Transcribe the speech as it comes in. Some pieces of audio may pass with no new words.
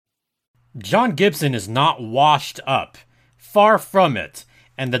John Gibson is not washed up. Far from it.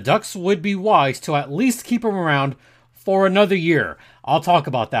 And the Ducks would be wise to at least keep him around for another year. I'll talk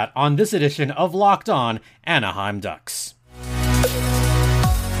about that on this edition of Locked On Anaheim Ducks.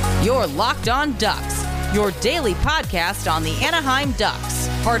 You're Locked On Ducks, your daily podcast on the Anaheim Ducks,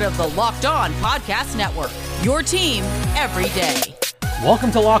 part of the Locked On Podcast Network, your team every day.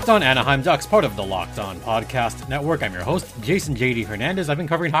 Welcome to Locked On Anaheim Ducks, part of the Locked On Podcast Network. I'm your host, Jason J.D. Hernandez. I've been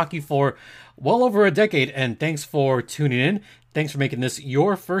covering hockey for well over a decade, and thanks for tuning in. Thanks for making this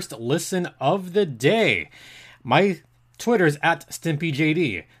your first listen of the day. My Twitter's at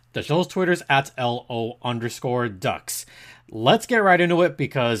StimpyJD. The show's Twitter's at LO_Ducks. Let's get right into it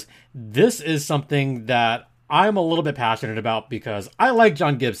because this is something that I'm a little bit passionate about because I like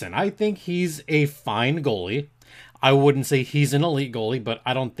John Gibson. I think he's a fine goalie. I wouldn't say he's an elite goalie, but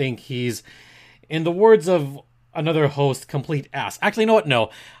I don't think he's, in the words of another host, complete ass. Actually, you know what? No,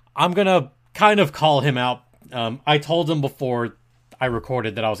 I'm going to kind of call him out. I told him before I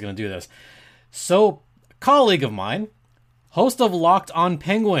recorded that I was going to do this. So, a colleague of mine, host of Locked On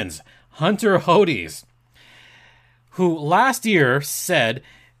Penguins, Hunter Hodes, who last year said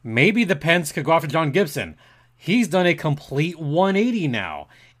maybe the Pens could go after John Gibson. He's done a complete 180 now.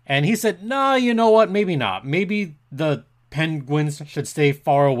 And he said, nah, you know what? Maybe not. Maybe the Penguins should stay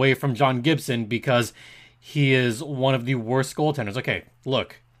far away from John Gibson because he is one of the worst goaltenders. Okay,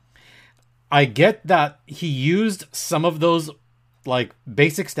 look. I get that he used some of those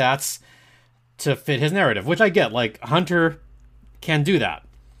basic stats to fit his narrative, which I get. Hunter can do that.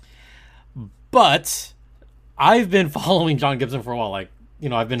 But I've been following John Gibson for a while.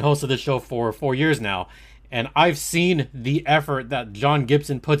 I've been host of this show for 4 years now. And I've seen the effort that John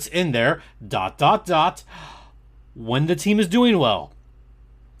Gibson puts in there, ... when the team is doing well.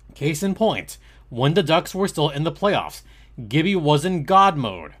 Case in point, when the Ducks were still in the playoffs, Gibby was in God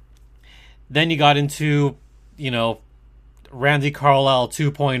mode. Then you got into, Randy Carlyle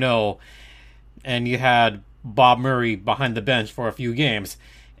 2.0, and you had Bob Murray behind the bench for a few games,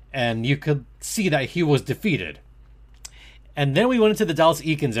 and you could see that he was defeated. And then we went into the Dallas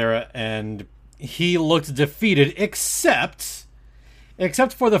Eakins era, and he looked defeated, except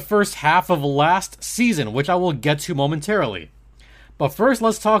for the first half of last season, which I will get to momentarily. But first,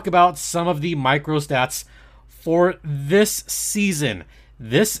 let's talk about some of the micro stats for this season.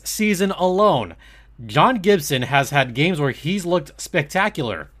 This season alone, John Gibson has had games where he's looked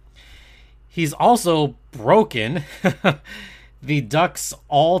spectacular. He's also broken the Ducks'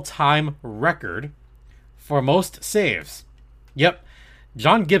 all-time record for most saves. Yep,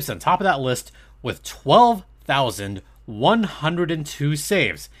 John Gibson, top of that list, with 12,102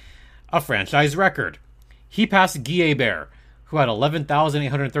 saves, a franchise record. He passed Guy Hebert, who had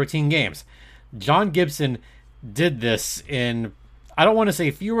 11,813 games. John Gibson did this in, I don't want to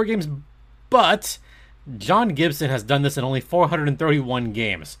say fewer games, but John Gibson has done this in only 431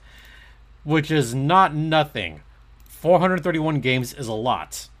 games, which is not nothing. 431 games is a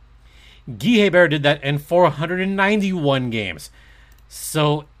lot. Guy Hebert did that in 491 games.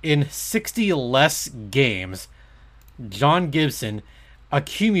 So, in 60 less games, John Gibson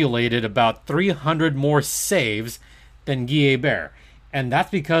accumulated about 300 more saves than Guy Hebert. And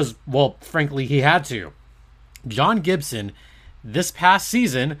that's because, well, frankly, he had to. John Gibson, this past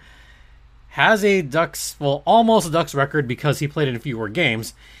season, has a Ducks, well, almost a Ducks record because he played in fewer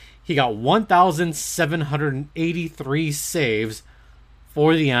games. He got 1,783 saves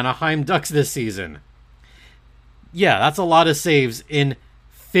for the Anaheim Ducks this season. Yeah, that's a lot of saves in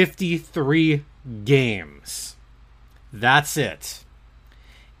 53 games. That's it.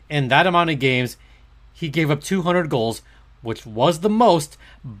 In that amount of games, he gave up 200 goals, which was the most,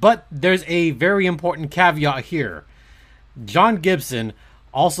 but there's a very important caveat here. John Gibson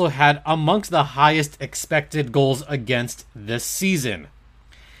also had amongst the highest expected goals against this season.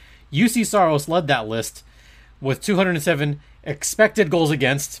 UC Saros led that list with 207 expected goals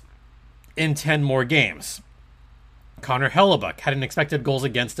against in 10 more games. Connor Hellebuck had an expected goals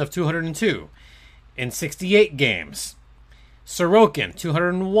against of 202 in 68 games. Sorokin,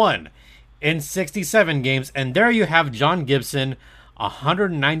 201 in 67 games. And there you have John Gibson,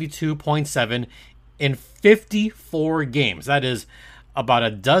 192.7 in 54 games. That is about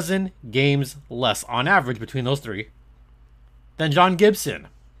a dozen games less on average between those three than John Gibson.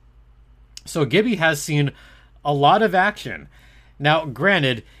 So Gibby has seen a lot of action. Now,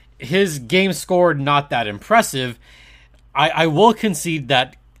 granted, his game scored not that impressive. I will concede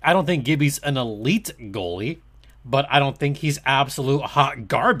that I don't think Gibby's an elite goalie, but I don't think he's absolute hot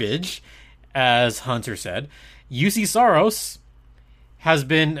garbage, as Hunter said. UC Saros has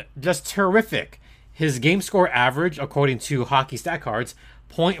been just terrific. His game score average, according to Hockey Stat Cards,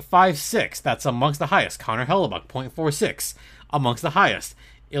 0.56. That's amongst the highest. Connor Hellebuck, 0.46. Amongst the highest.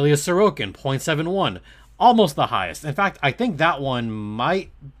 Ilya Sorokin, 0.71. Almost the highest. In fact, I think that one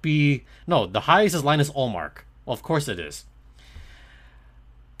might be... No, the highest is Linus Ullmark. Well, of course it is.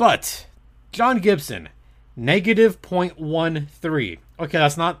 But John Gibson, negative 0.13. Okay,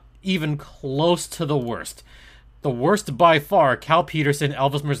 that's not even close to the worst. The worst by far, Cal Peterson,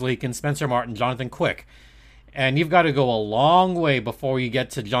 Elvis Merzlikins, Spencer Martin, Jonathan Quick. And you've got to go a long way before you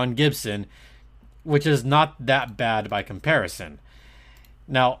get to John Gibson, which is not that bad by comparison.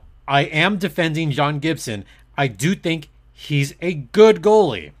 Now, I am defending John Gibson. I do think he's a good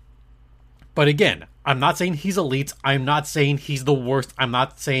goalie. But again, I'm not saying he's elite. I'm not saying he's the worst. I'm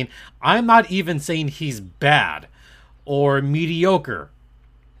not even saying he's bad or mediocre.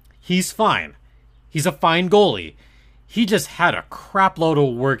 He's fine. He's a fine goalie. He just had a crap load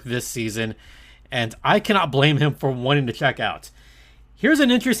of work this season, and I cannot blame him for wanting to check out. Here's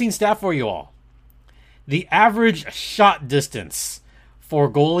an interesting stat for you all. The average shot distance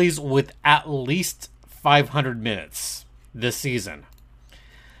for goalies with at least 500 minutes this season.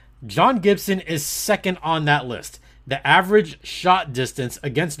 John Gibson is second on that list. The average shot distance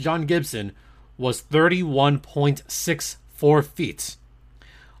against John Gibson was 31.64 feet.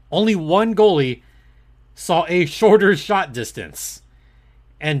 Only one goalie saw a shorter shot distance,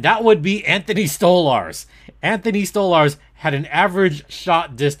 and that would be Anthony Stolarz. Anthony Stolarz had an average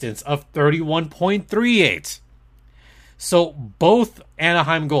shot distance of 31.38. So both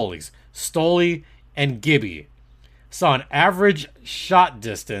Anaheim goalies, Stoli and Gibby, saw an average shot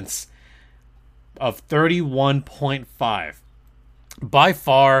distance of 31.5. By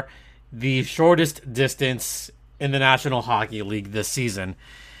far the shortest distance in the National Hockey League this season.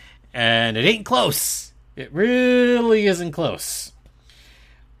 And it ain't close. It really isn't close.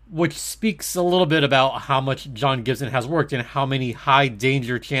 Which speaks a little bit about how much John Gibson has worked and how many high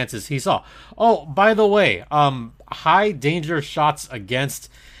danger chances he saw. Oh, by the way, high danger shots against...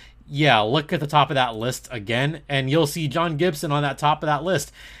 Yeah, look at the top of that list again, and you'll see John Gibson on that top of that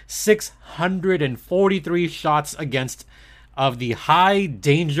list. 643 shots against of the high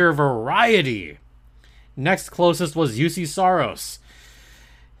danger variety. Next closest was UC Saros.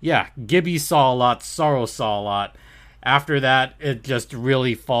 Yeah, Gibby saw a lot, Saros saw a lot. After that, it just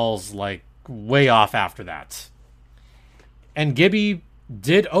really falls like way off after that. And Gibby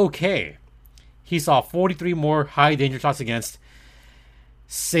did okay. He saw 43 more high danger shots against,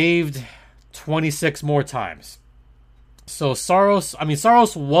 saved 26 more times. So Saros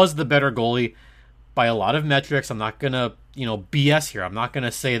was the better goalie by a lot of metrics. I'm not going to, BS here. I'm not going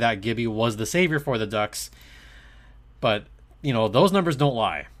to say that Gibby was the savior for the Ducks. But, those numbers don't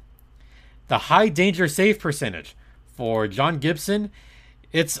lie. The high danger save percentage for John Gibson,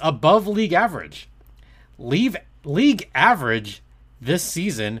 it's above league average. League average this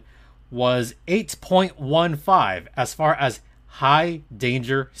season was 8.15 as far as high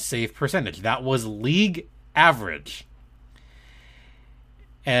danger save percentage. That was league average.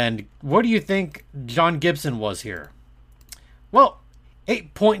 And what do you think John Gibson was here? Well,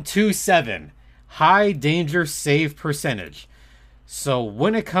 8.27 high danger save percentage. So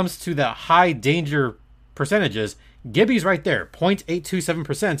when it comes to the high danger percentages, Gibby's right there,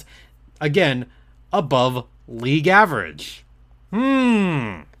 0.827%. Again, above league average.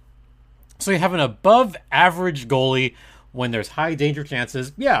 So you have an above average goalie when there's high danger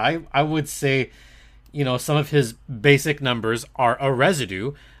chances. Yeah, I would say, some of his basic numbers are a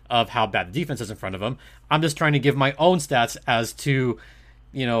residue of how bad the defense is in front of him. I'm just trying to give my own stats as to,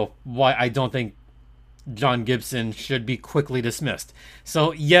 why I don't think John Gibson should be quickly dismissed.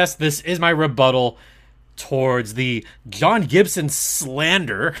 So yes, this is my rebuttal towards the John Gibson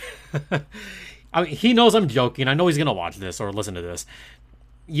slander. I mean, he knows I'm joking. I know he's going to watch this or listen to this.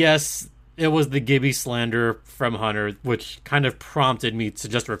 Yes, it was the Gibby slander from Hunter, which kind of prompted me to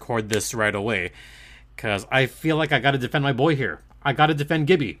just record this right away. Because I feel like I got to defend my boy here. I got to defend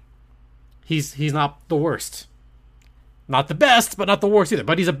Gibby. He's not the worst. Not the best, but not the worst either.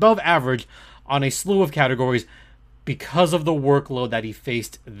 But he's above average on a slew of categories because of the workload that he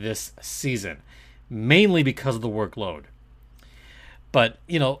faced this season. Mainly because of the workload. But,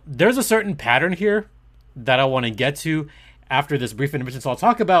 there's a certain pattern here that I want to get to after this brief intermission. So I'll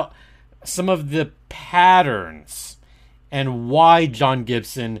talk about some of the patterns and why John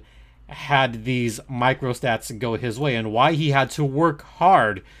Gibson had these microstats go his way and why he had to work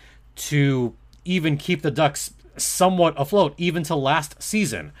hard to even keep the Ducks somewhat afloat, even to last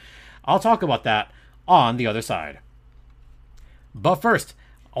season. I'll talk about that on the other side. But first,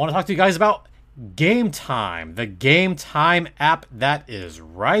 I want to talk to you guys about Game Time, the Game Time app, that is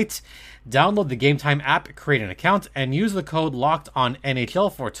right. Download the Game Time app, create an account, and use the code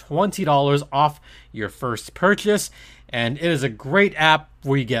LOCKEDONNHL for $20 off your first purchase. And it is a great app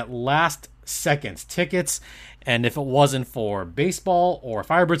where you get last second tickets. And if it wasn't for baseball or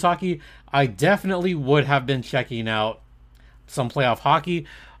Firebirds hockey, I definitely would have been checking out some playoff hockey.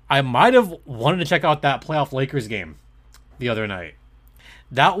 I might have wanted to check out that playoff Lakers game the other night.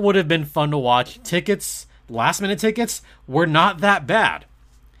 That would have been fun to watch. Tickets, last minute tickets, were not that bad.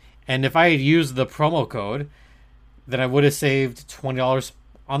 And if I had used the promo code, then I would have saved $20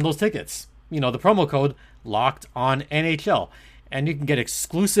 on those tickets. The promo code Locked On NHL. And you can get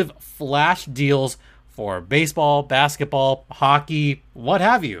exclusive flash deals for baseball, basketball, hockey, what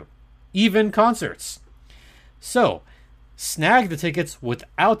have you. Even concerts. So, snag the tickets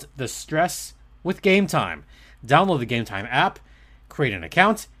without the stress with Game Time. Download the Game Time app, create an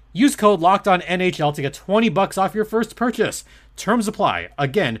account, use code LOCKEDONNHL to get $20 off your first purchase. Terms apply.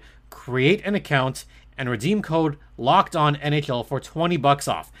 Again, create an account and redeem code LOCKEDONNHL for $20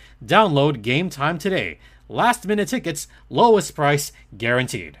 off. Download Game Time today. Last minute tickets, lowest price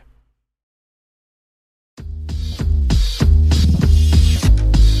guaranteed.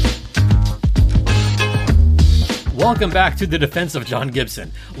 Welcome back to the defense of John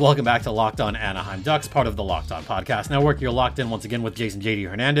Gibson. Welcome back to Locked On Anaheim Ducks, part of the Locked On Podcast Network. You're locked in once again with Jason JD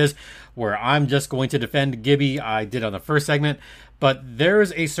Hernandez, where I'm just going to defend Gibby. I did on the first segment, but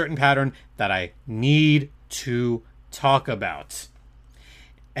there's a certain pattern that I need to talk about.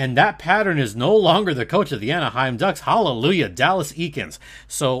 And that pattern is no longer the coach of the Anaheim Ducks. Hallelujah, Dallas Eakins.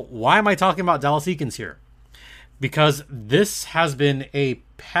 So why am I talking about Dallas Eakins here? Because this has been a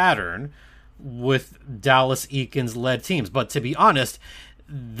pattern with Dallas Eakins-led teams. But to be honest,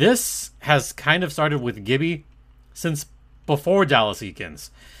 this has kind of started with Gibby since before Dallas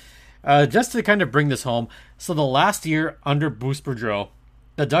Eakins. Just to kind of bring this home, so the last year under Bruce Boudreau,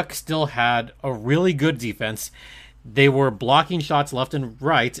 the Ducks still had a really good defense. They were blocking shots left and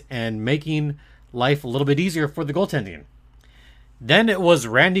right and making life a little bit easier for the goaltending. Then it was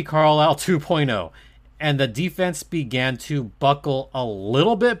Randy Carlyle 2.0. And the defense began to buckle a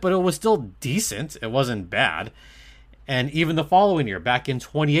little bit, but it was still decent. It wasn't bad. And even the following year, back in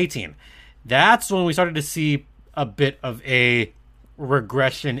 2018, that's when we started to see a bit of a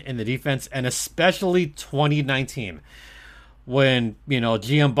regression in the defense, and especially 2019, when,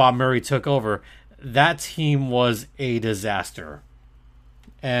 GM Bob Murray took over. That team was a disaster.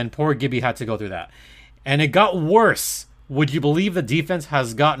 And poor Gibby had to go through that. And it got worse. Would you believe the defense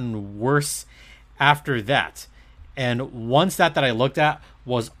has gotten worse after that? And one stat that I looked at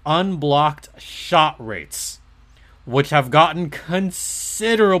was unblocked shot rates, which have gotten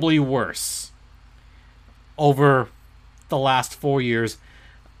considerably worse over the last 4 years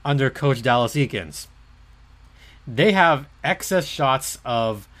under Coach Dallas Eakins. They have excess shots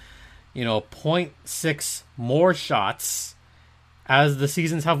of, zero point 0.6 more shots as the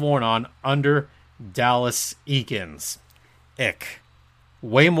seasons have worn on under Dallas Eakins. Ick.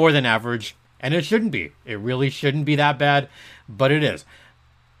 Way more than average. And it shouldn't be. It really shouldn't be that bad, but it is.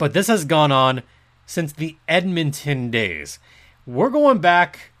 But this has gone on since the Edmonton days. We're going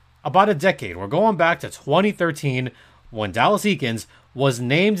back about a decade. We're going back to 2013 when Dallas Eakins was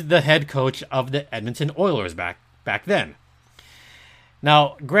named the head coach of the Edmonton Oilers back then.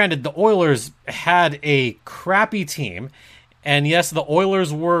 Now, granted, the Oilers had a crappy team, and yes, the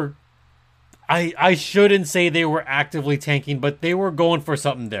Oilers were, I shouldn't say they were actively tanking, but they were going for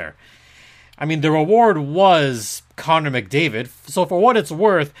something there. I mean, the reward was Connor McDavid. So for what it's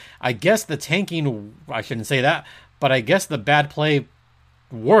worth, I guess the tanking, I shouldn't say that, but I guess the bad play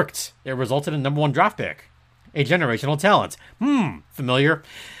worked. It resulted in number 1 draft pick. A generational talent. Familiar.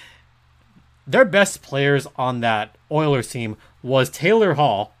 Their best players on that Oilers team was Taylor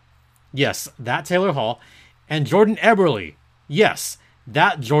Hall. Yes, that Taylor Hall. And Jordan Eberle. Yes,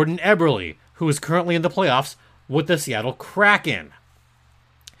 that Jordan Eberle, who is currently in the playoffs with the Seattle Kraken.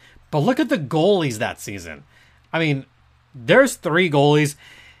 But look at the goalies that season. I mean, there's 3 goalies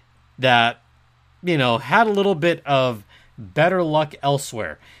that, had a little bit of better luck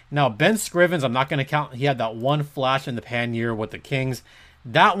elsewhere. Now, Ben Scrivens, I'm not going to count. He had that one flash in the pan year with the Kings.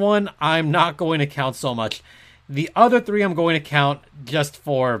 That one, I'm not going to count so much. The other 3 I'm going to count just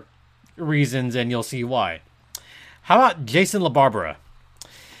for reasons, and you'll see why. How about Jason LaBarbera?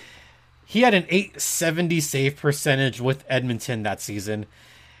 He had an .870 save percentage with Edmonton that season.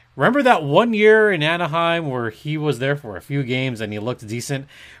 Remember that one year in Anaheim where he was there for a few games and he looked decent?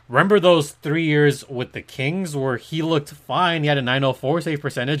 Remember those 3 years with the Kings where he looked fine? He had a .904 save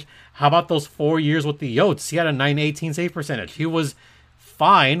percentage. How about those 4 years with the Yotes? He had a .918 save percentage. He was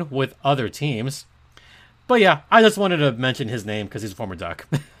fine with other teams. But yeah, I just wanted to mention his name because he's a former Duck.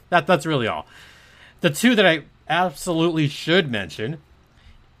 That's really all. The two that I absolutely should mention,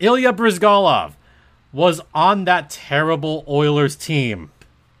 Ilya Bryzgalov was on that terrible Oilers team.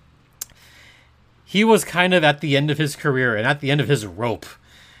 He was kind of at the end of his career and at the end of his rope,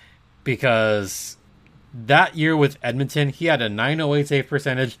 because that year with Edmonton, he had a .908 save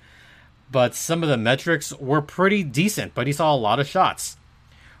percentage, but some of the metrics were pretty decent, but he saw a lot of shots.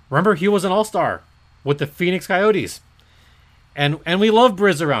 Remember, he was an all-star with the Phoenix Coyotes. And we love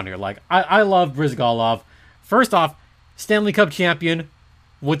Briz around here. Like, I love Bryzgalov. First off, Stanley Cup champion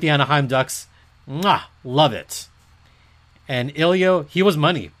with the Anaheim Ducks. Mwah, love it. And Ilya, he was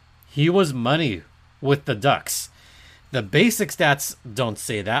money. He was money with the Ducks. The basic stats don't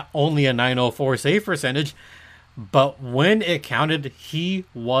say that. Only a .904 save percentage. But when it counted, he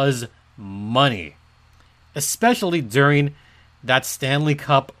was money. Especially during that Stanley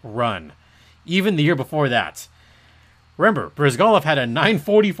Cup run. Even the year before that. Remember, Bryzgalov had a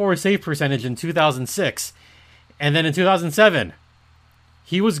 .944 save percentage in 2006. And then in 2007,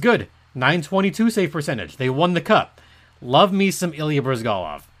 he was good. .922 save percentage. They won the cup. Love me some Ilya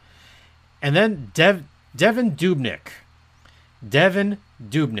Bryzgalov. And then Devin Dubnyk. Devin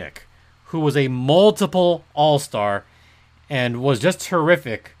Dubnyk, who was a multiple All-Star and was just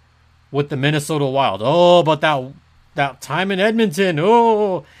terrific with the Minnesota Wild. Oh, but that time in Edmonton.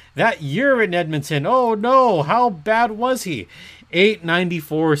 Oh, that year in Edmonton. Oh, no. How bad was he?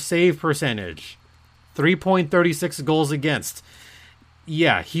 .894 save percentage. 3.36 goals against.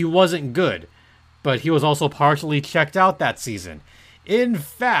 Yeah, he wasn't good, but he was also partially checked out that season. In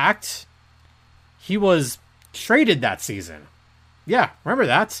fact, he was traded that season. Yeah, remember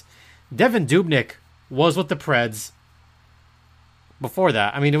that? Devin Dubnyk was with the Preds before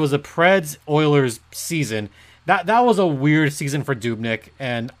that. I mean, it was a Preds-Oilers season. That was a weird season for Dubnyk,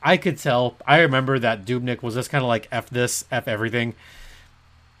 and I could tell. I remember that Dubnyk was just kind of like, F this, F everything.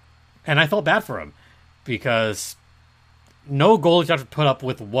 And I felt bad for him, because no goalies have to put up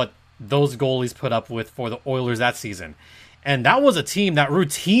with what those goalies put up with for the Oilers that season. And that was a team that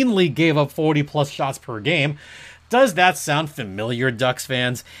routinely gave up 40-plus shots per game. Does that sound familiar, Ducks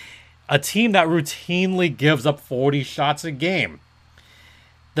fans? A team that routinely gives up 40 shots a game.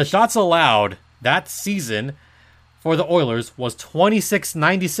 The shots allowed that season for the Oilers was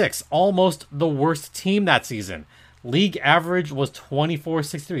 26.96, almost the worst team that season. League average was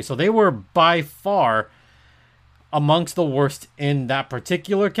 24.63. So they were by far amongst the worst in that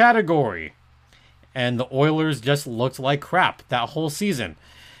particular category. And the Oilers just looked like crap that whole season.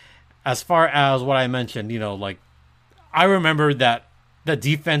 As far as what I mentioned, I remember that the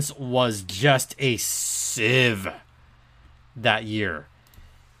defense was just a sieve that year.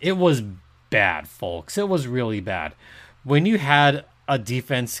 It was bad, folks. It was really bad. When you had a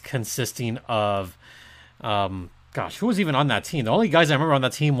defense consisting of, who was even on that team? The only guys I remember on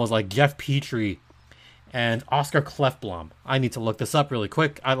that team was like Jeff Petrie and Oscar Klefblom. I need to look this up really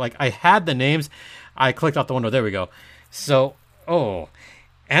quick. I had the names. I clicked out the window. There we go. So,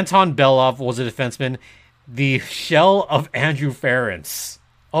 Anton Belov was a defenseman. The shell of Andrew Ference.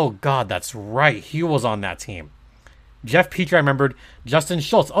 Oh, God, that's right. He was on that team. Jeff Petrie, I remembered. Justin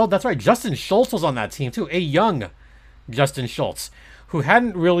Schultz. Oh, that's right. Justin Schultz was on that team, too. A young Justin Schultz, who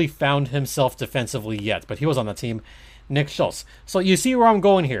hadn't really found himself defensively yet, but he was on that team. Nick Schultz. So you see where I'm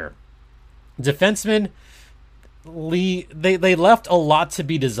going here. Defensemen, they left a lot to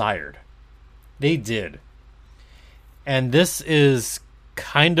be desired. They did. And this is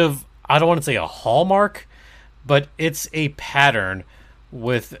kind of, I don't want to say a hallmark, but it's a pattern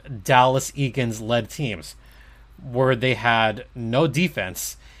with Dallas Eakins-led teams, where they had no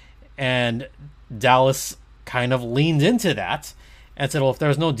defense, and Dallas kind of leaned into that and said, well, if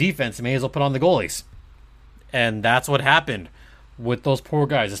there's no defense, may as well put on the goalies. And that's what happened with those poor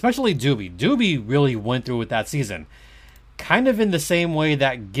guys, especially Doobie. Doobie really went through with that season, kind of in the same way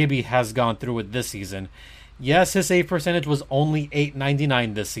that Gibby has gone through with this season. Yes, his save percentage was only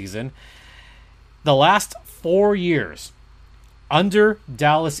 .899 this season. The last 4 years, under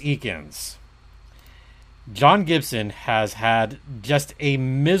Dallas Eakins, John Gibson has had just a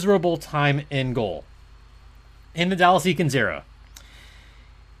miserable time in goal. In the Dallas Eakins era,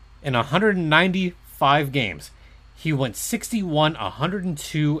 in 195 games, he went 61,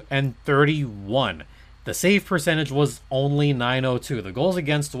 102, and 31. The save percentage was only .902. The goals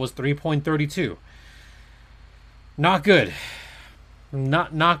against was 3.32. Not good.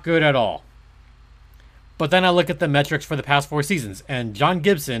 Not good at all. But then I look at the metrics for the past 4 seasons, and John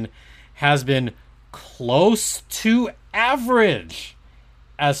Gibson has been close to average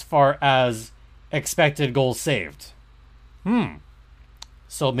as far as expected goals saved.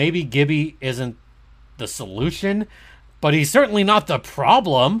 So maybe Gibby isn't the solution, but he's certainly not the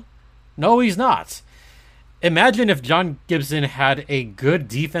problem. No, he's not. Imagine if John Gibson had a good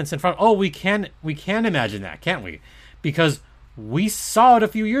defense in front. Oh, we can imagine that, can't we? Because we saw it a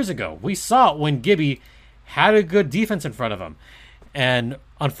few years ago. We saw it when Gibby had a good defense in front of him. And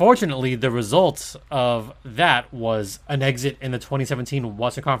unfortunately, the result of that was an exit in the 2017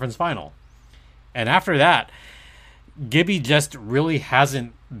 Western Conference Final. And after that, Gibby just really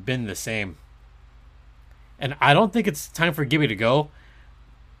hasn't been the same. And I don't think it's time for Gibby to go,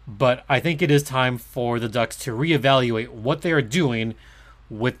 but I think it is time for the Ducks to reevaluate what they are doing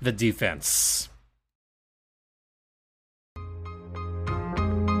with the defense.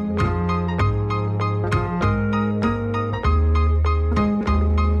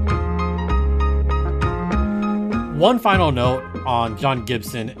 One final note on John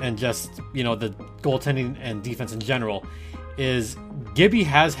Gibson and just, the goaltending and defense in general is Gibby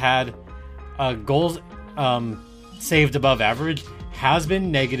has had goals saved above average has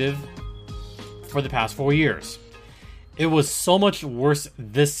been negative for the past 4 years. It was so much worse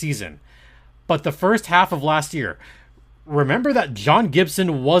this season. But the first half of last year, remember that John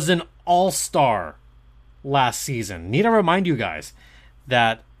Gibson was an all-star last season. Need to remind you guys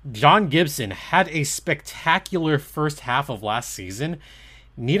that John Gibson had a spectacular first half of last season.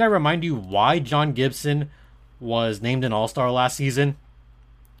 Need I remind you why John Gibson was named an all-star last season?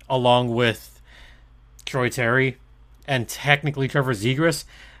 Along with Troy Terry and technically Trevor Zegras?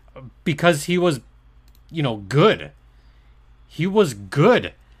 Because he was, good. He was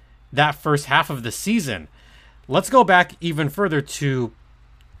good that first half of the season. Let's go back even further to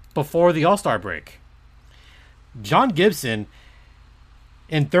before the All-Star break. John Gibson,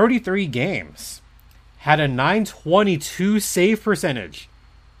 in 33 games, had a .922 save percentage.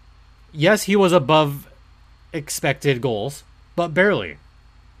 Yes, he was above expected goals, but barely.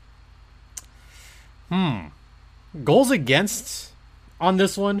 Goals against on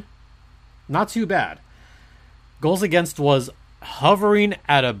this one, not too bad. Goals against was hovering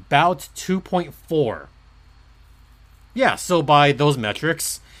at about 2.4. Yeah, so by those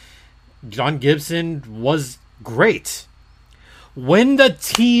metrics, John Gibson was great. When the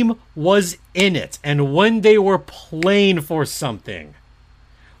team was in it and when they were playing for something,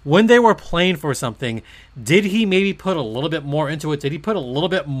 did he maybe put a little bit more into it? Did he put a little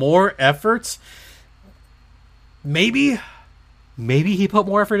bit more effort? Maybe he put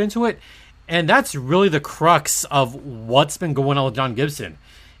more effort into it. And that's really the crux of what's been going on with John Gibson,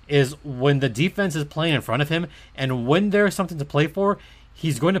 is when the defense is playing in front of him and when there's something to play for,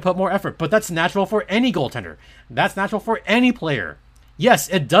 he's going to put more effort. But that's natural for any goaltender. That's natural for any player. Yes,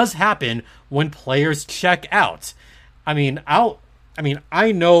 it does happen when players check out. I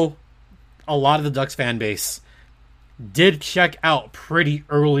know a lot of the Ducks fan base did check out pretty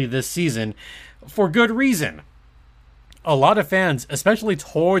early this season for good reason. A lot of fans, especially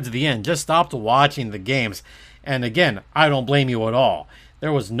towards the end, just stopped watching the games. And again, I don't blame you at all.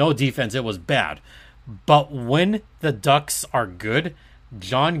 There was no defense. It was bad. But when the Ducks are good,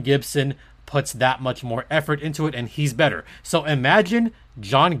 John Gibson puts that much more effort into it, and he's better. So imagine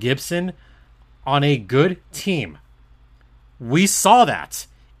John Gibson on a good team. We saw that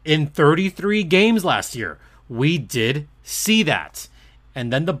in 33 games last year. We did see that.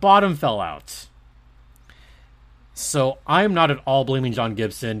 And then the bottom fell out. So I'm not at all blaming John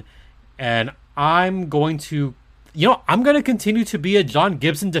Gibson, and I'm going to continue to be a John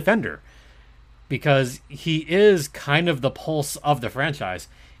Gibson defender because he is kind of the pulse of the franchise,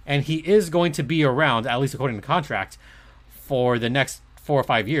 and he is going to be around, at least according to contract, for the next 4 or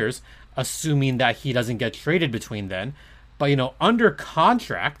 5 years, assuming that he doesn't get traded between then. But, under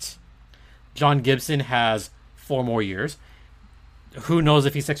contract, John Gibson has 4 more years. Who knows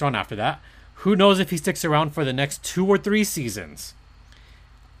if he sticks around after that? Who knows if he sticks around for the next 2 or 3 seasons?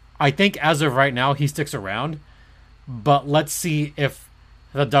 I think as of right now, he sticks around. But let's see if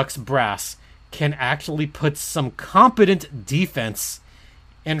the Ducks brass can actually put some competent defense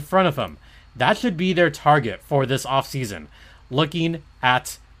in front of him. That should be their target for this offseason. Looking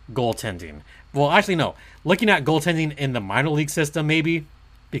at goaltending. Well, actually, no. Looking at goaltending in the minor league system, maybe.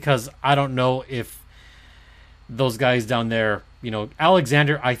 Because I don't know if those guys down there,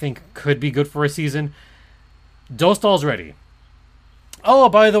 Alexander, I think, could be good for a season. Dostal's ready. Oh,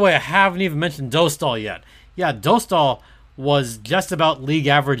 by the way, I haven't even mentioned Dostal yet. Yeah, Dostal was just about league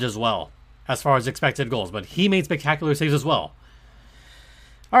average as well, as far as expected goals, but he made spectacular saves as well.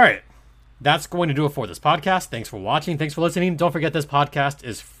 All right, that's going to do it for this podcast. Thanks for watching. Thanks for listening. Don't forget this podcast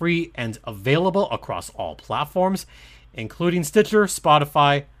is free and available across all platforms, including Stitcher,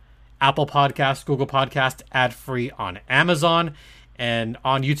 Spotify, Apple Podcasts, Google Podcasts, ad-free on Amazon. and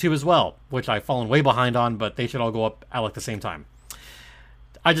on YouTube as well, which I've fallen way behind on, but they should all go up at like the same time.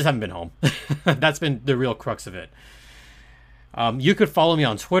 I just haven't been home. That's been the real crux of it. You could follow me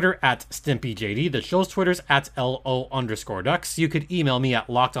on Twitter at StimpyJD. The show's Twitter's at LO_Ducks. You could email me at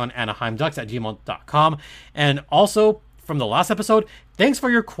lockedonanaheimducks@gmail.com. And also, from the last episode, thanks for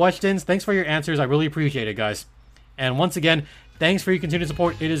your questions. Thanks for your answers. I really appreciate it, guys. And once again, thanks for your continued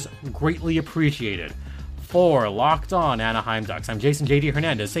support. It is greatly appreciated. For Locked On Anaheim Ducks, I'm Jason J.D.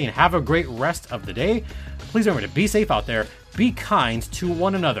 Hernandez saying have a great rest of the day. Please remember to be safe out there, be kind to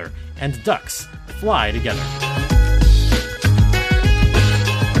one another, and Ducks fly together.